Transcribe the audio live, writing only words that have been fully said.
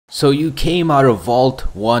So you came out of Vault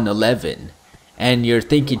 111, and you're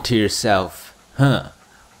thinking to yourself,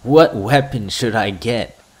 what weapon should I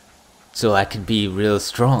get so I can be real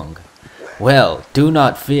strong? Well, do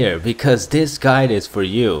not fear, because this guide is for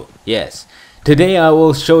you. Yes, today I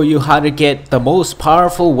will show you how to get the most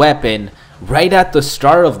powerful weapon right at the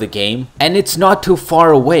start of the game, and it's not too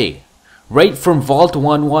far away. Right from Vault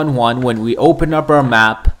 111, when we open up our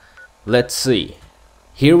map, let's see.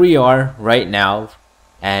 Here we are right now,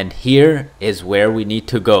 and here is where we need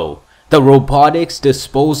to go. The robotics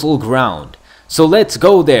disposal ground. So let's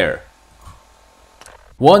go there.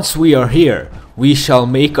 Once we are here, we shall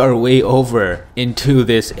make our way over into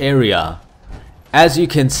this area. As you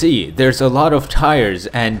can see, there's a lot of tires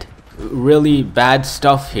and really bad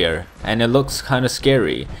stuff here, and it looks kind of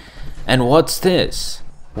scary. And what's this?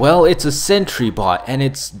 Well, it's a sentry bot and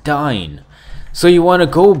it's dying. So you want to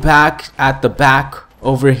go back at the back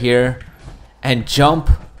over here and jump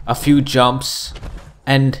a few jumps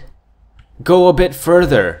and go a bit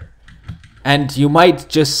further, and you might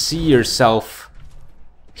just see yourself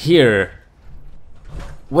here.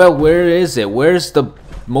 Well, where is it? Where's the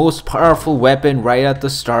most powerful weapon right at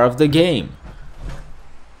the start of the game?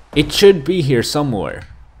 It should be here somewhere.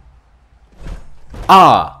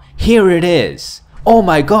 Ah, here it is. Oh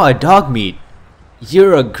my god, Dogmeat,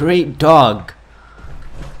 you're a great dog.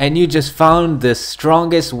 And you just found the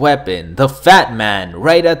strongest weapon, the Fat Man,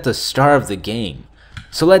 right at the start of the game.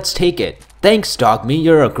 So let's take it. Thanks, Dogmeat,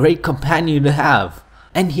 you're a great companion to have.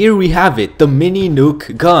 And here we have it, the mini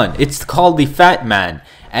nuke gun. It's called the Fat Man,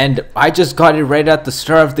 and I just got it right at the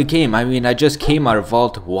start of the game. I mean, I just came out of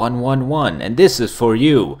Vault 111, and this is for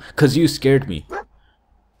you, cause you scared me.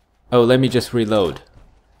 Oh, let me just reload.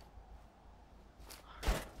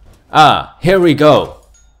 Ah, here we go.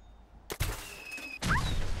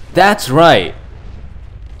 That's right.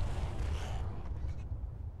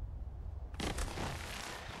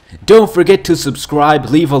 Don't forget to subscribe,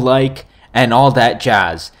 leave a like, and all that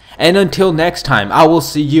jazz. And until next time, I will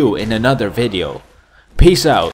see you in another video. Peace out.